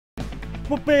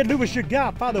Wolf fan Lewis, your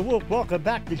Godfather Wolf. Welcome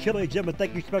back to Chili Gentlemen.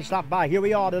 Thank you so much for stopping by. Here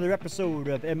we are, another episode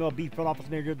of MLB Front Office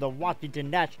Manager, the Washington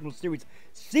National Series,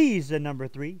 Season number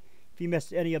 3. If you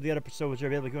missed any of the other episodes, they're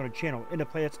available on the channel In the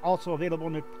Play. It's also available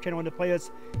on the channel In the Play.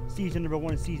 Season number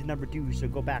 1 and Season number 2. So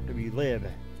go back and relive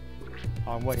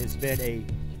on what has been a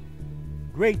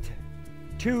great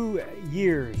 2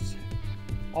 years,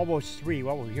 almost 3.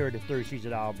 Well, we're here in the 3rd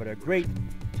season now, but a great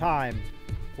time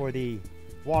for the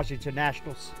Washington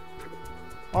Nationals.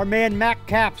 Our man Matt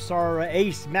Capps, our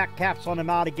ace Matt Capps on the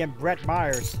mound against Brett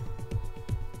Myers.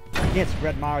 Against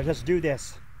Brett Myers, let's do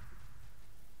this.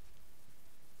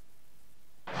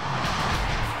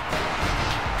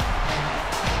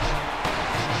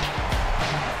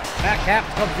 Matt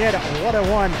Capps comes in at 1-1.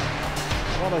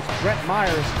 Well, as Brett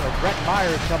Myers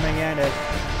coming in as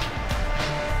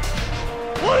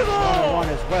 1-1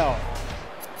 as well.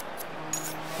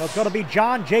 So it's going to be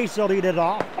John Jaso lead it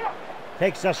off.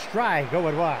 Takes a stride,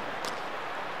 going wide.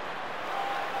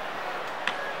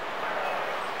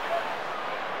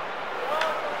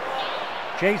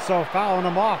 Jaso fouling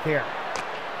him off here.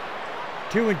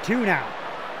 2-2 now.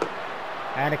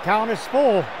 And the count is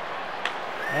full.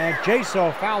 And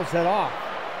Jaso fouls it off.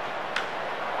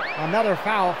 Another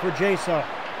foul for Jaso.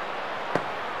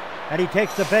 And he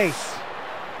takes the base.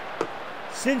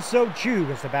 Sinso Chu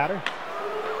is the batter.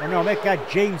 Or no, make that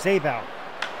James Abel.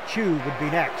 Chu would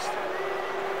be next.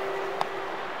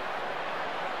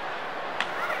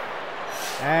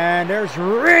 And there's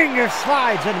Ring, who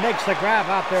slides and makes the grab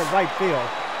out there right field.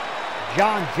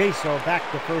 John Jaso back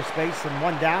to first base and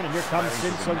 1 down, and here comes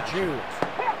Sinso Chu.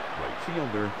 Right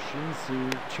fielder Shin-Soo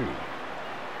Chu.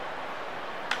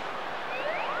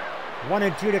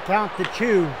 1-2 to count to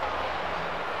Chu.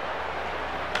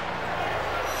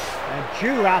 And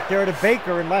Chu out there to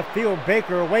Baker in left field.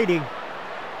 Baker waiting.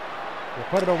 Will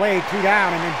put it away, 2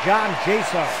 down, and then John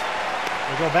Jaso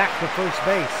will go back to first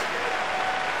base.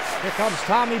 Here comes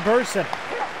Tommy Burson.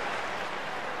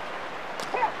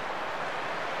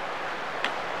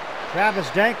 Travis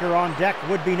Danker on deck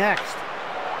would be next.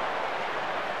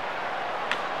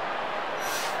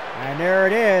 And there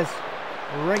it is.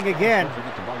 Ring again.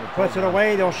 Puts it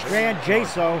away. They'll strand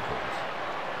Jaso.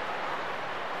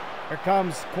 Here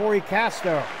comes Corey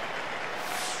Castro.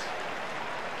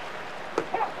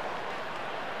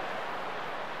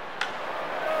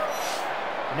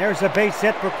 And there's a base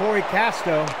hit for Corey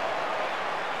Castro.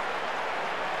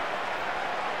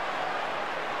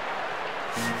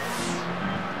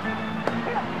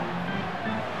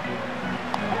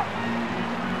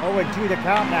 Oh, and 2 to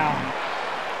count now.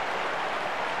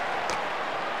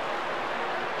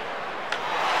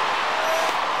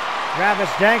 Travis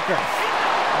Danker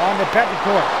on the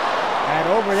Betancourt. And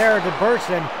over there to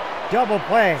Burson. Double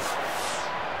play.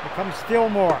 Here comes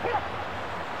Fillmore.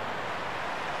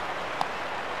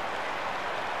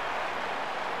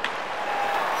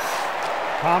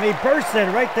 Tommy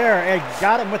Burson right there and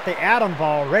got him with the atom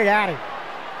ball right at him.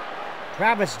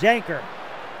 Travis Danker.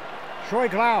 Troy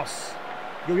Glaus.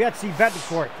 Yetzi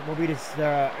Betancourt will be this,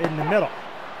 in the middle.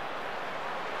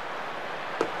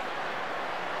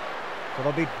 So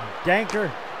it'll be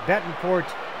Danker,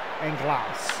 Betancourt, and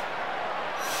Glaus.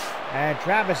 And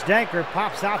Travis Danker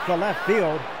pops out to left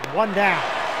field. 1 down.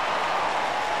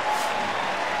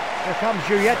 Here comes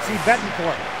Yetzi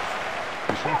Betancourt.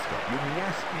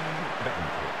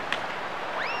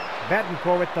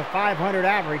 Betancourt with the .500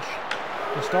 average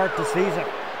to start the season.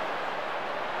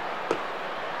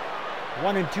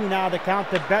 1-2 now to count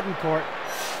to Betancourt.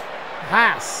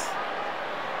 Haas.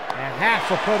 And Haas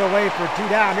will put away for 2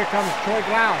 down. Here comes Troy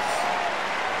Glaus.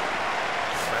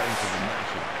 Batting for the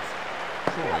Nationals,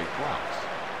 Troy Glaus.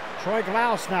 Troy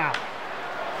Glaus now.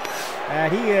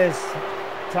 And he is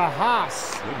to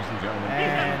Haas. Ladies and gentlemen,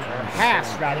 And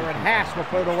Haas, rather. And Haas will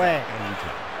put it away.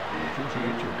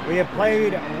 We have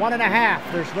played 1.5.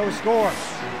 There's no score.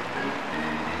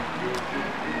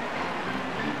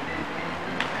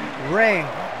 Ring,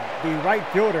 the right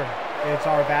fielder, is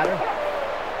our batter.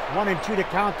 1-2 to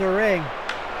count the Ring.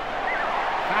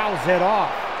 Fouls it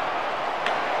off.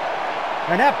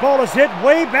 And that ball is hit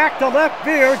way back to left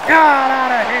field. Gone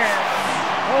out of here.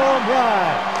 Home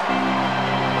run.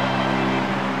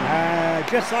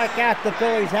 Just like that, the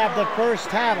Phillies have the first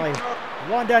tally.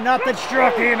 1-0,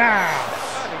 struck him out.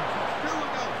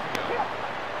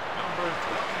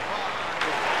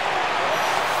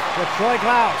 To Troy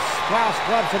Glaus. Glaus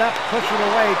clubs it up, pushes it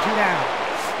away, 2 down.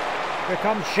 Here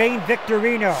comes Shane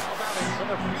Victorino.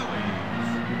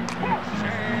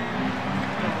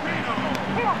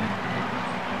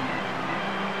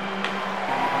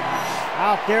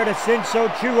 Out there to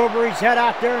Sinso Chu over his head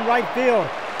out there in right field.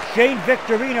 Shane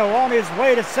Victorino on his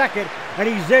way to second. and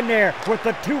he's in there with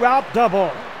the 2-out double.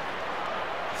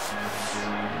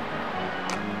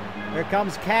 Here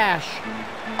comes Cash.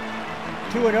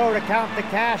 2-0 to count the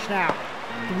Cash now.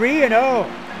 3-0.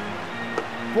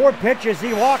 4 pitches,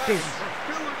 he walked him.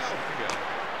 Philadelphia,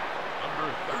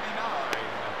 number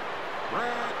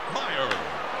 39,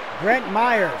 Brent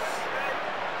Myers.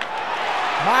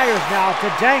 Myers now to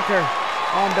Danker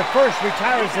on the first,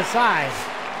 retires the side.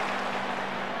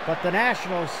 But the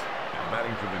Nationals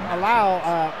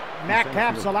allow, Matt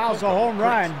Capps allows a home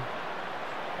run.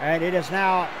 And it is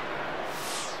now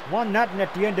 1-0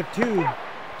 at the end of 2.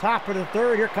 Top of the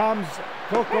 3rd, here comes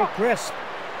Coco Crisp.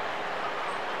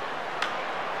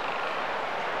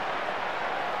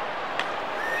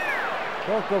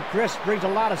 Coco Crisp brings a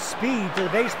lot of speed to the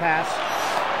base pass.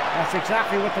 That's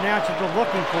exactly what the Nationals were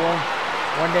looking for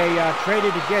when they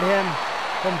traded to get him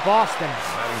from Boston.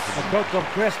 But Coco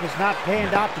Crisp has not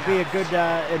panned out to be a good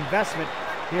investment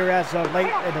here as of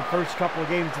late in the first couple of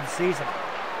games of the season.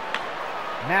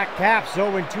 Matt Capps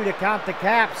 0-2 to count the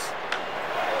Caps.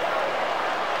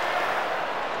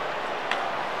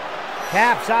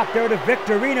 Capps out there to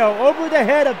Victorino, over the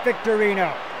head of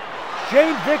Victorino.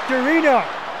 Shane Victorino.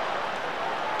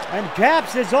 And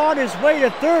Capps is on his way to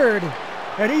 3rd,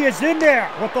 and he is in there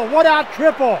with a 1-out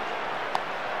triple.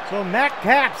 So Matt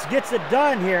Capps gets it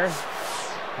done here.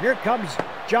 Here comes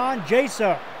John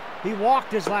Jaso. He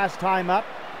walked his last time up.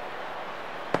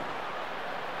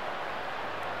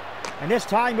 And this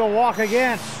time he'll walk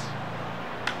again.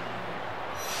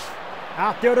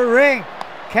 Out there to Ring.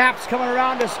 Capps coming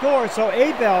around to score, so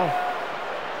Abel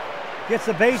gets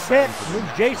a base hit,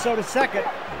 moves Jaso to 2nd.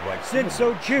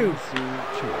 Sin-So Choo.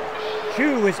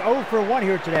 Choo is 0 for 1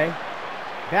 here today.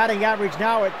 Batting average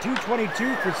now at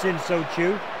 .222 for Sin-So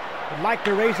Choo. Would like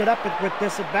to raise it up with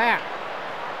this at bat.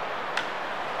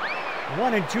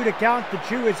 1-2 to count the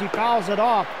Choo as he fouls it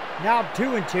off. Now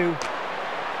 2-2.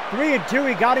 3-2,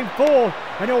 he got him full,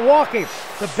 and he'll walk him.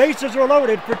 The bases are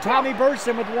loaded for Tommy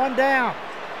Burson with 1 down.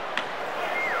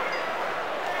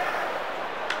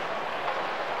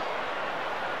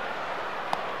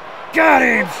 Got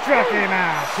him, struck him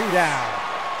out, 2 down.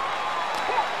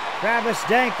 Travis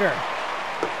Danker.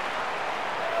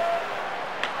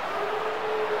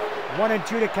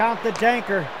 1-2 to count the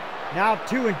Danker. Now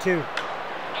 2-2.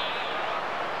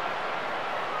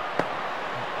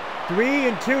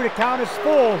 3-2 to count is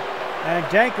full. And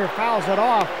Danker fouls it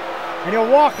off. And he'll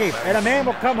walk him. And a man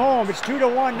will come home. It's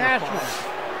 2-1 Nationals.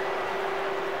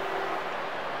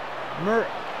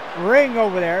 Ring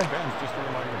over there.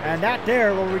 And that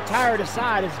there will retire to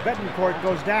side as Betancourt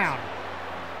goes down.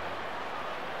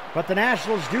 But the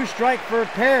Nationals do strike for a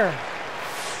pair.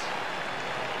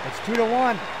 It's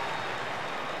 2-1.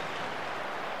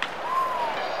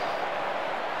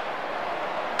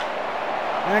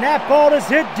 And that ball is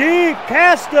hit deep.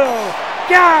 Castro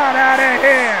got out of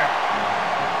here.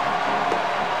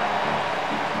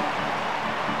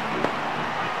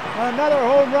 Another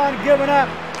home run given up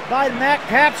by Matt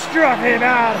Capps. Struck him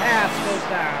out. Haas goes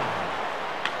down.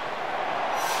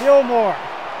 Fillmore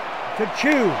to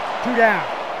Choo. 2 down.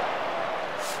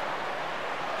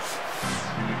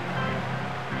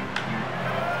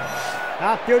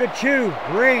 Out there to Choo.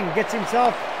 Ring gets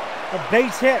himself a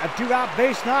base hit, a 2-out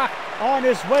base knock on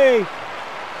his way.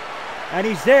 And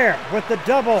he's there with the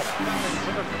double.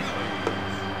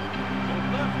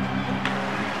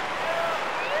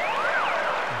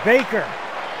 Baker.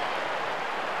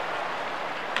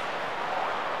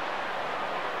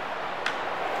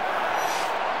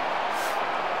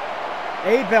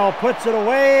 Abel puts it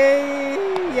away.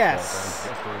 Yes.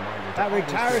 That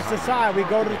retires the side. We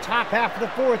go to the top half of the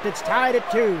 4th. It's tied at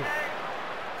 2.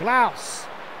 Klaus,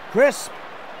 Crisp,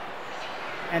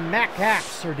 and Matt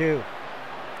Capps are due.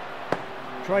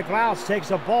 Troy Klaus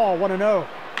takes a ball, 1-0.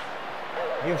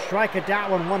 He'll strike it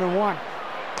that one, 1-1.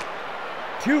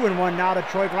 2-1 now to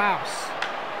Troy Klaus.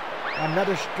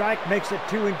 Another strike makes it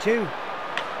 2-2.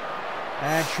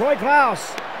 And Troy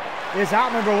Klaus is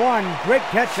out number 1. Great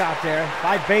catch out there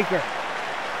by Baker.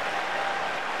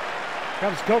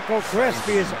 Comes Coco Crisp.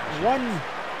 He is 0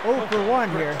 for 1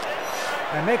 here.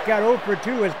 And make that 0 for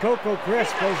 2 as Coco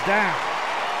Crisp goes down.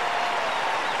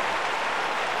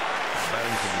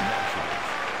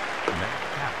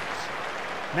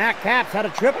 Matt Capps had a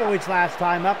triple each last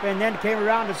time up and then came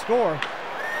around to score.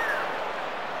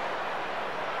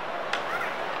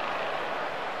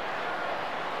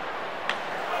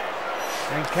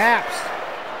 And Capps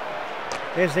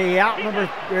is the out number,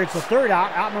 it's the 3rd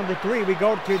out, out number 3. We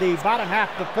go to the bottom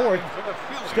half of the 4th,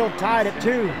 still tied at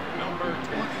 2.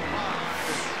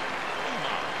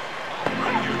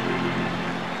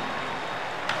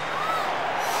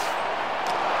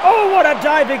 Oh, what a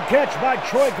diving catch by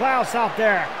Troy Glaus out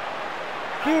there.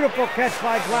 Beautiful catch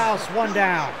by Glaus, one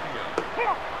down.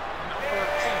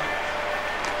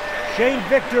 Shane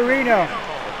Victorino.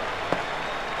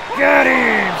 Get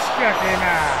him! Struck him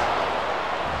out.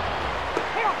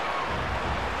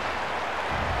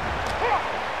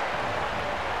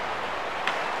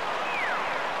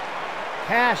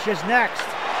 Cash is next.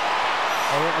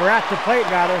 We're at the plate,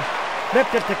 rather.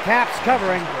 Flipped it to Caps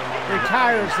covering.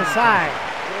 Retires the side.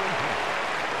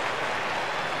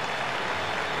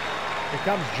 Here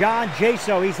comes John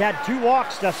Jaso. He's had 2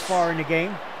 walks thus far in the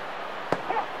game.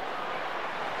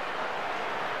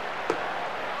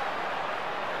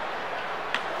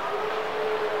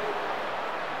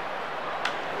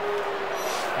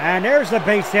 And there's a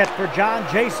base hit for John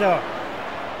Jaso.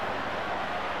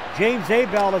 James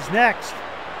Abel is next.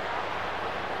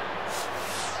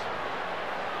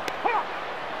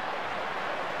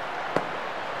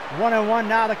 One and one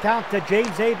now the count to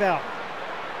James Abel.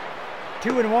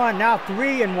 2-1, now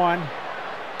 3-1.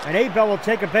 And Abel will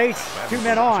take a base. 2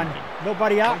 men on.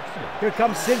 Nobody out. Here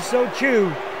comes Sin-So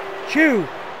Choo. Choo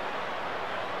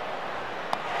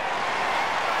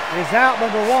is out,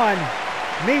 number 1.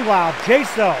 Meanwhile,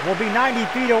 Jaso will be 90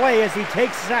 feet away as he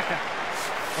takes second.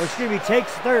 Or excuse me,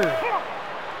 takes third.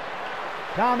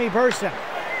 Tommy Burson.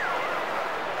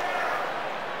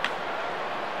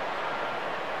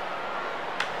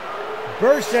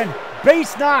 Burson,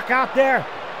 base knock out there.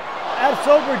 That's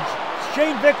over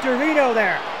Shane Victorino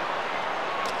there.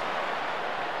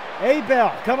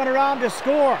 Abel coming around to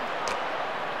score.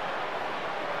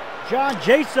 John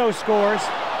Jaso scores.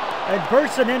 And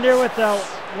Burson in there with a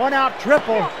 1-out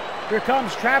triple. Here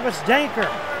comes Travis Danker.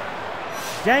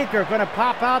 Danker going to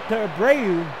pop out to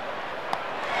Abreu.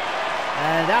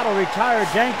 And that'll retire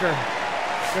Danker.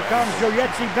 Here comes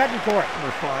Joyetzi Betancourt.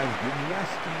 Number 5,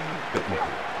 Nasty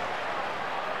Betancourt.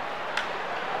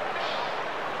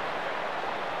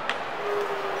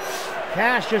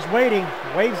 Cash is waiting,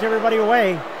 waves everybody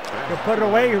away. He'll put it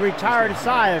away, he'll retire to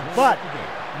side. But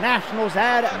Nationals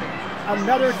add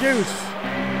another deuce.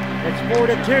 It's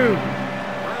 4-2.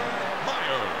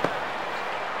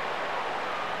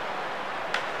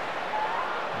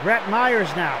 Brett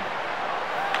Myers now.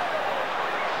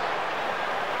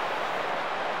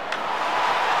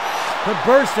 To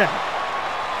Burson.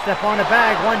 Step on the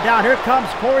bag, 1 down. Here comes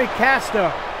Corey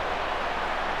Castro.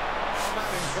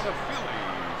 Batting for the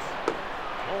Phillies,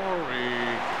 Corey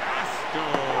Castro.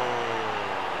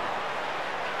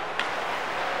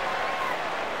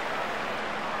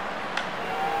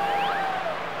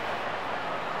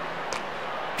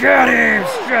 Get him!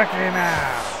 Struck him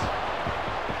out.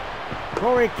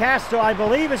 Corey Castro, I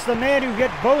believe, is the man who hit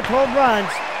both home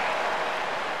runs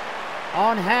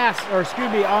on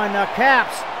on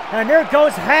Caps. And there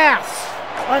goes Haas.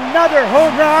 Another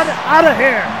home run out of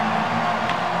here.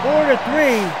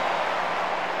 4-3.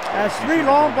 As 3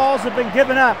 long balls have been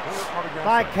given up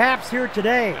by Caps here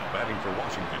today. Batting for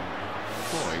Washington,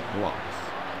 Troy Glaus.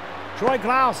 Troy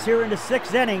Glaus here in the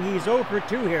 6th inning. He's 0 for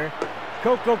 2 here.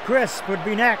 Coco Crisp would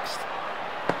be next.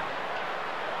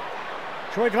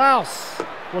 Troy Glaus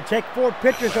will take 4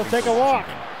 pitches. He'll take a walk.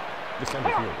 The center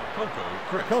fielder, Coco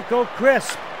Crisp. Coco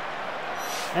Crisp.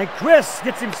 And Crisp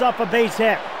gets himself a base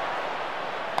hit.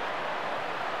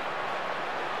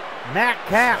 Matt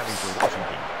Batting Capps. for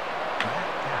Washington,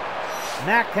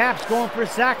 Matt Capps going for a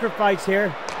sacrifice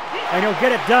here. And he'll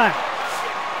get it done.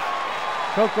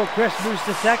 Coco Crisp moves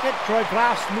to second. Troy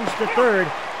Glaus moves to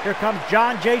third. Here comes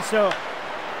John Jaso.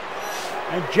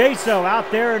 And Jaso out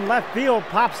there in left field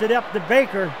pops it up to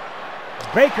Baker.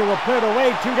 Baker will put it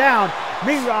away, 2 down.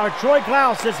 Meanwhile, Troy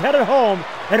Glaus is headed home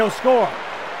and he'll score.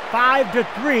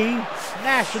 5-3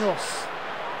 Nationals.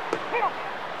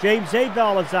 James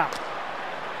Abel is up.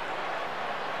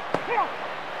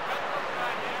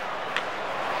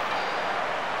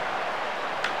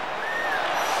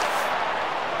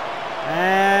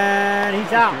 And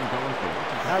he's out.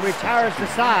 Now retires the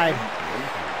side.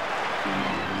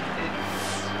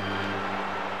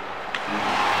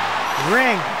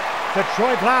 Ring to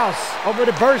Troy Glaus. Over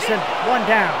to Burson. 1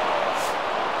 down.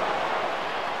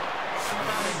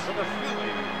 for the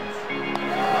Phillies,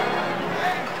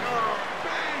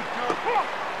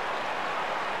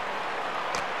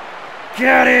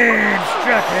 Get him!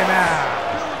 Struck him out.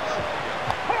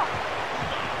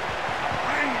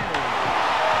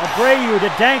 Abreu to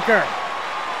Danker.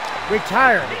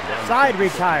 Retired. Side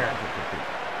retired.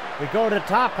 We go to the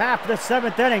top half of the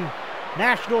 7th inning.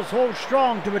 Nationals hold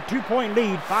strong to a 2-point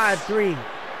lead, 5-3.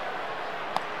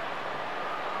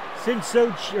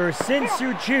 Sin-So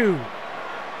Choo.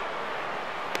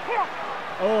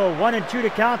 Oh, 1 and 2 to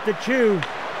count the Choo.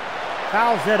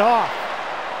 Fouls it off.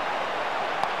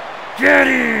 Get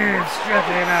him! Struck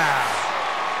him out.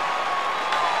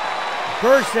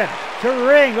 Burson to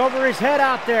Ring over his head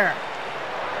out there.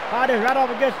 Fighting right up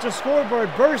against the scoreboard.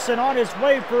 Burson on his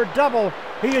way for a double.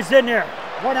 He is in there.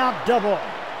 1 out double.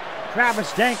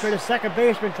 Travis Danker, the second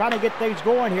baseman, trying to get things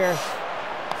going here.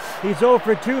 He's 0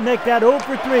 for 2. Make that 0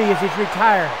 for 3 as he's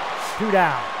retired. 2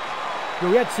 down.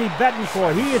 Gruetzi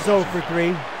Betancourt, he is 0 for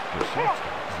 3. The shortstop,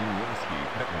 Zurowski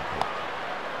Betancourt.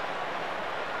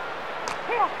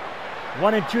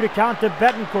 1-2 to count to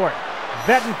Betancourt.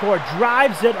 Betancourt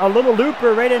drives it, a little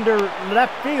looper right into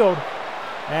left field.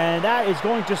 And that is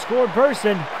going to score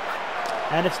Burson.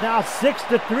 And it's now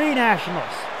 6-3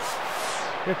 Nationals.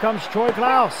 Here comes Troy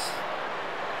Glaus.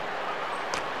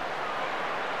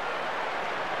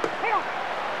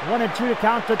 1-2 to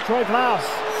count to Troy Glaus.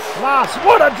 Glaus,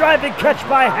 what a driving catch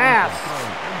by Haas.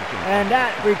 And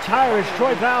that retires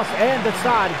Troy Glaus and the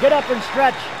side. Get up and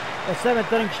stretch. The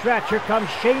 7th inning stretch. Here comes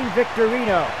Shane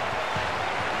Victorino.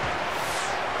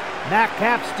 Matt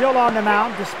Cap still on the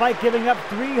mound despite giving up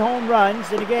 3 home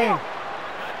runs in the game.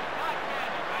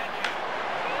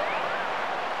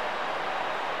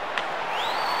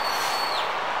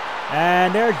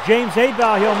 And there's James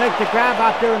Abel. He'll make the grab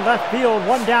out there in left field.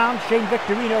 1 down. Shane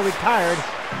Victorino retired.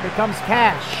 Here comes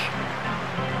Cash.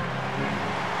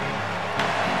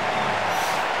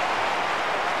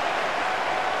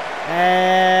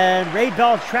 And Ray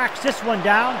Bell tracks this one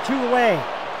down. 2 away.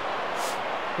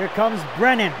 Here comes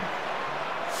Brennan.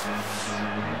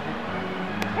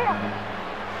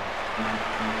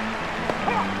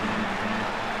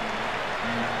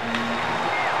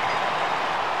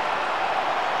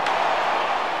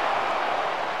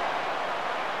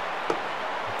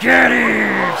 Get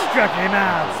him! Struck him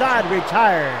out. Side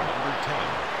retired. Number 10,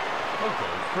 Coco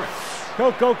Crisp.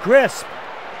 Coco Crisp.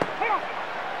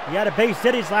 He had a base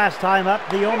hit his last time up.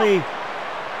 The only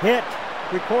hit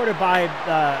recorded by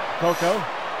Coco.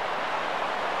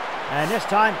 And this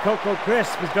time Coco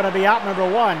Crisp is going to be out number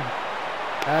 1.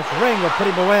 As Ring will put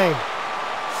him away.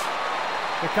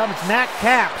 Here comes Matt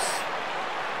Capps.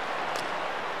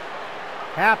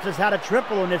 Capps has had a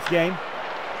triple in this game.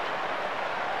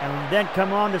 And then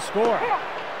come on to score.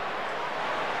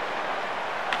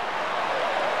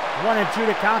 1-2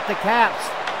 to count the Capps.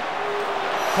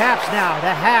 Capps now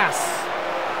to Haas.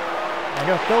 And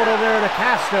he'll throw it over there to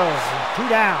Castro. 2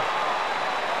 down.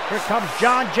 Here comes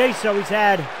John Jaso. He's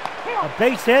had a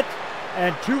base hit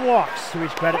and 2 walks to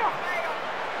his credit.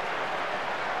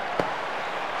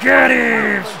 Get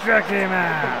him! Struck him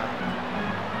out.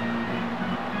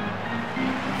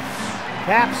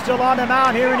 Cap still on the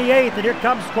mound here in the 8th, and here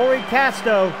comes Corey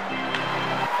Casto.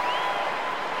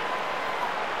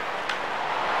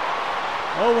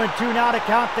 0-2 now to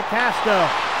count to Casto.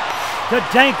 To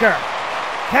Danker.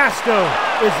 Casto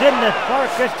is in the park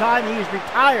this time. He's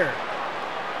retired.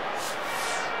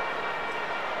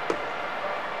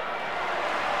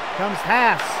 Comes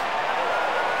Haas.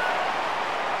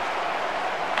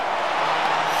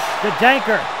 To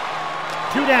Danker.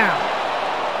 2 down.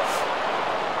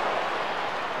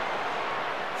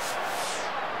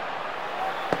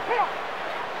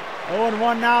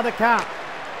 0-1 now the count.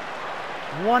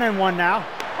 1-1 now.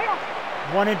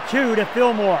 1-2 to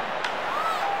Fillmore.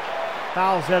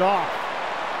 Fouls it off.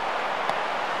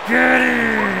 Get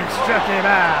him! Struck him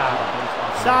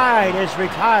out. Side is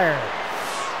retired.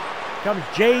 Comes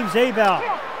James Abel.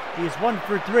 He's 1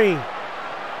 for 3.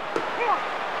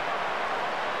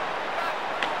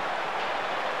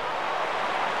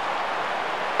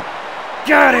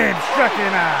 Got him! Struck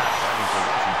him out.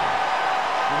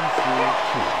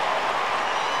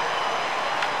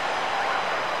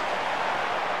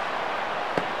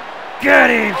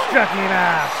 Get him! Struck him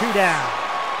out. 2 down.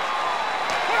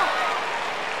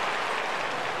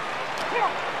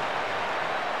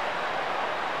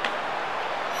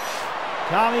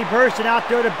 Tommy Burson out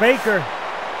there to Baker.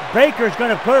 Baker's going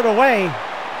to put it away.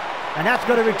 And that's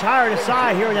going to retire the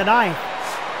side here in the 9th.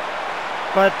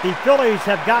 But the Phillies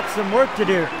have got some work to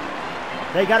do.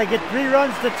 They got to get 3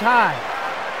 runs to tie.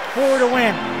 4 to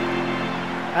win.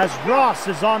 As Ross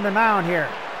is on the mound here.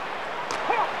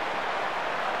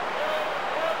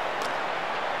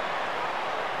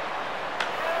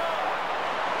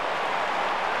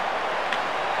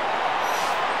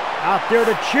 Out there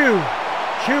to Chu.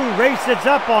 Chu races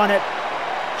up on it.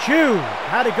 Chu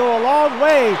had to go a long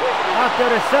way out there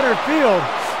to center field.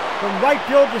 From right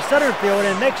field to center field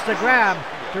and makes the grab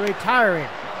to retire him.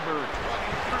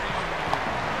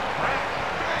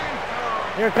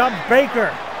 Here comes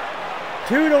Baker.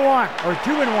 2-1, or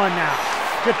 2-1 now.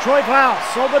 To Troy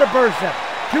Glaus, over to Burson.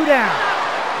 2 down.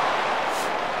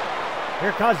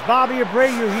 Here comes Bobby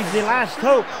Abreu. He's the last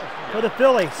hope for the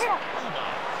Phillies.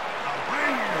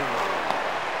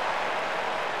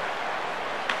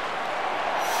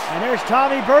 And there's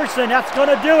Tommy Burson. That's going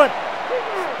to do it.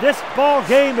 This ball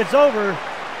game is over,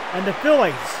 and the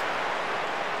Phillies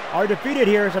are defeated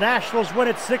here as the Nationals win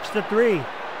it 6-3.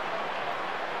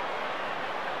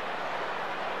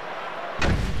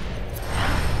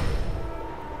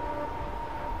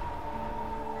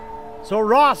 So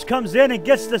Ross comes in and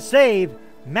gets the save.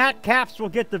 Matt Capps will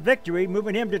get the victory,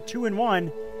 moving him to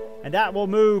 2-1, and that will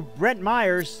move Brent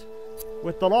Myers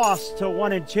with the loss to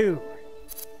 1-2.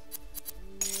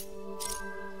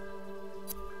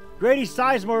 Grady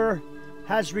Sizemore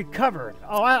has recovered.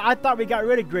 Oh, I thought we got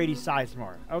rid of Grady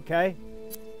Sizemore. Okay.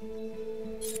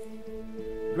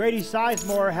 Grady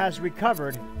Sizemore has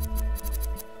recovered.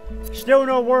 Still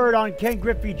no word on Ken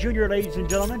Griffey Jr., ladies and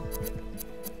gentlemen.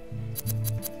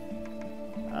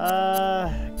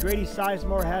 Grady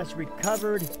Sizemore has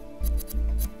recovered.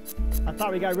 I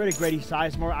thought we got rid of Grady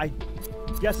Sizemore. I'm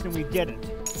guessing we didn't.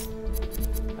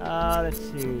 Let's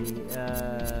see.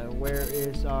 Where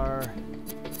is our...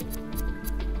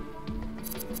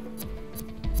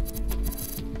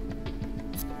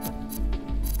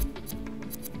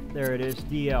 There it is,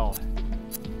 DL.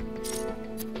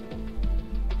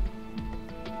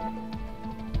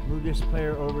 Move this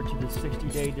player over to the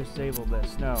 60-day disabled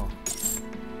list. No.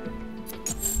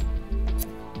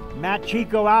 Matt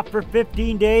Chico out for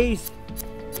 15 days.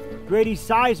 Grady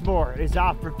Sizemore is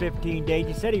out for 15 days.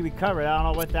 He said he recovered. I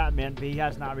don't know what that meant, but he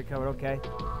has not recovered. Okay.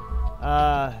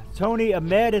 Tony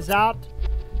Ahmed is out.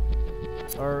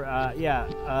 Or,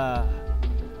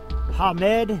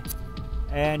 Hamed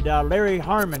and Larry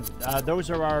Harmon. Those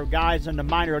are our guys in the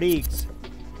minor leagues.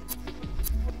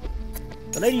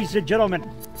 Ladies and gentlemen,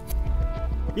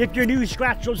 if you're new,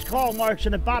 scratch those claw marks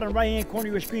in the bottom right-hand corner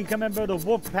of your screen. Come member of the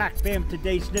Wolfpack fam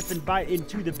today. Sniff and bite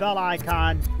into the bell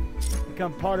icon.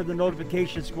 Become part of the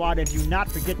notification squad. And do not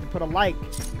forget to put a like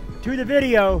to the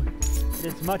video. It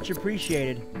is much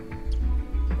appreciated.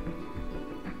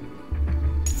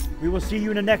 We will see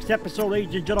you in the next episode,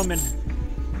 ladies and gentlemen,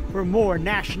 for more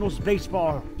Nationals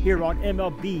baseball here on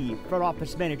MLB Front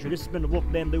Office Manager. This has been the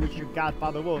Wolfman Lewis, your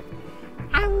Godfather Wolf.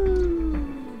 I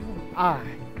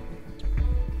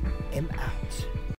am out.